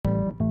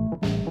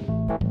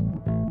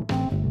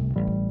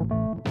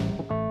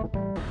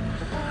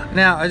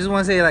Now, I just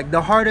want to say, like,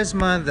 the hardest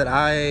month that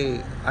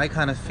I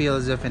kind of feel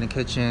as if in the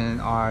kitchen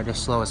are the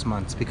slowest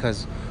months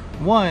because,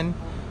 one,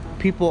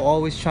 people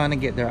always trying to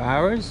get their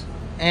hours,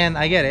 and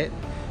I get it,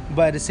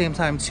 but at the same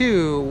time,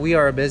 too, we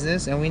are a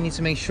business and we need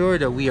to make sure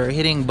that we are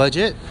hitting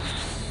budget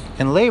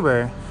and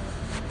labor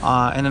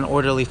in an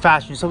orderly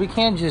fashion. So we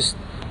can't just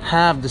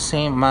have the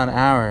same amount of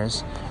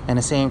hours and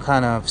the same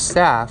kind of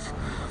staff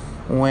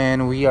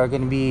when we are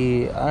going to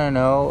be, I don't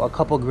know, a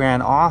couple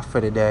grand off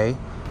for the day.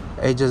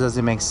 It just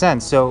doesn't make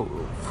sense. So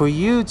for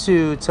you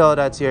to tell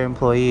that to your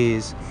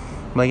employees,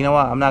 like, you know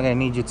what, I'm not going to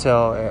need you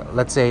till,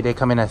 let's say they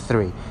come in at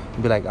 3.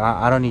 Be like,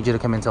 I don't need you to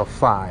come in till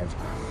 5.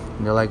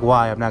 And they're like,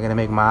 why? I'm not going to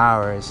make my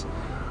hours.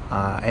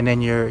 And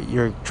then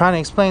you're trying to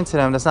explain to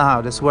them that's not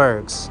how this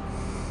works.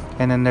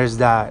 And then there's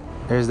that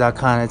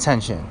kind of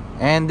tension.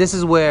 And this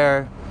is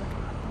where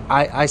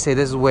I say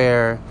this is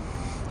where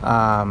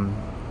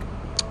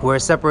it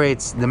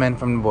separates the men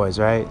from the boys,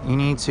 right? You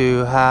need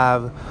to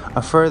have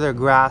a further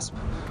grasp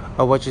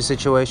of what your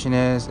situation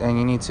is, and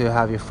you need to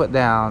have your foot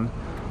down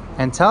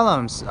and tell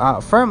them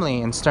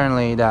firmly and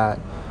sternly that,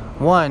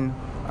 one,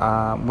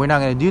 we're not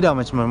going to do that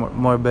much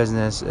more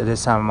business at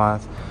this time of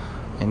month,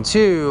 and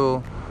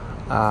two,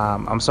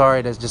 I'm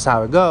sorry, that's just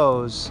how it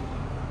goes.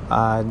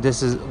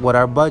 This is what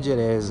our budget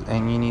is,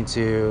 and you need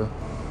to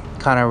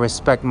kind of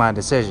respect my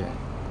decision,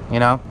 you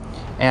know?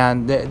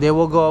 And they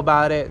will go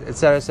about it,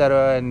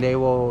 etc., and they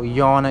will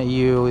yawn at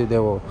you, they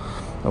will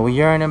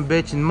yearn and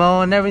bitch and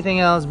moan and everything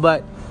else,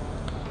 but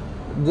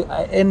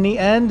in the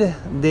end,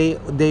 they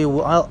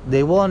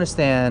will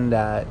understand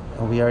that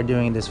we are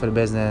doing this for the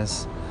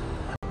business,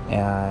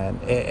 and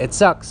it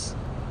sucks,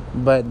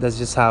 but that's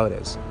just how it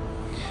is.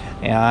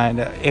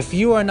 And if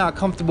you are not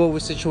comfortable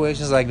with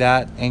situations like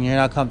that, and you're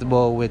not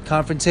comfortable with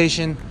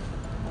confrontation,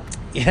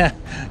 yeah,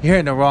 you're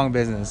in the wrong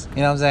business. You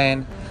know what I'm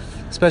saying?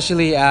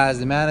 Especially as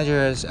the manager,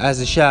 as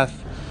the chef,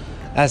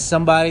 as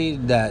somebody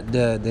that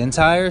the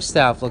entire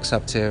staff looks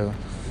up to,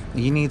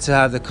 you need to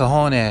have the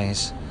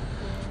cojones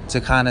to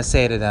kind of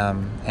say to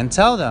them and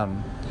tell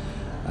them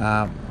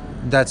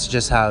that's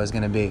just how it's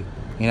gonna be,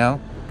 you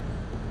know?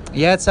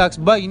 Yeah, it sucks,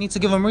 but you need to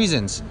give them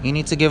reasons. You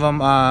need to give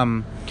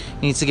them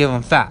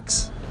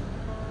facts,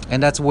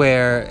 and that's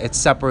where it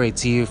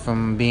separates you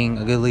from being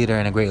a good leader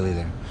and a great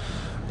leader,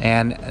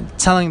 and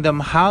telling them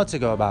how to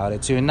go about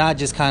it too, and not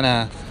just kind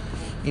of,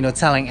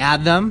 telling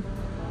at them,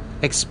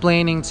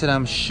 explaining to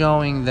them,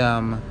 showing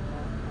them.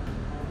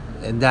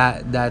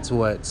 That's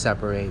what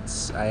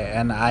separates.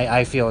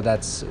 I feel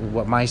that's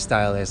what my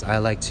style is. I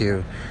like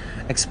to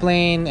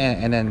explain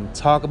and then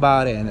talk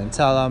about it and then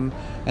tell them,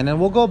 and then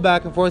we'll go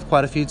back and forth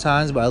quite a few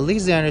times, but at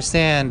least they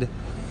understand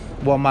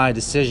what my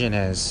decision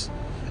is,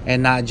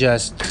 and not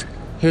just,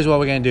 here's what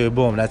we're gonna do,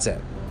 boom, that's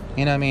it.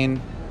 You know what I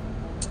mean?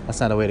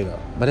 That's not the way to go.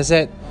 But that's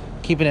it.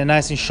 Keeping it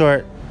nice and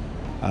short.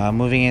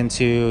 Moving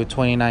into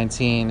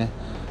 2019,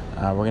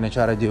 we're gonna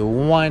try to do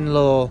one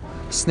little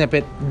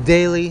snippet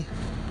daily.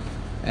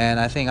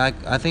 And I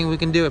think we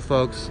can do it,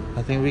 folks.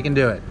 I think we can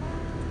do it.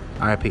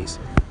 All right, peace.